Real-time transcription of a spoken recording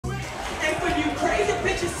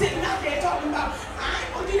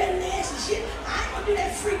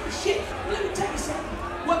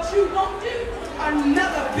you won't do,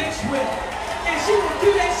 another bitch will. And she will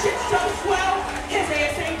do that shit so swell, his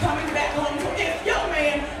ass ain't coming back home. So if your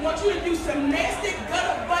man wants you to do some nasty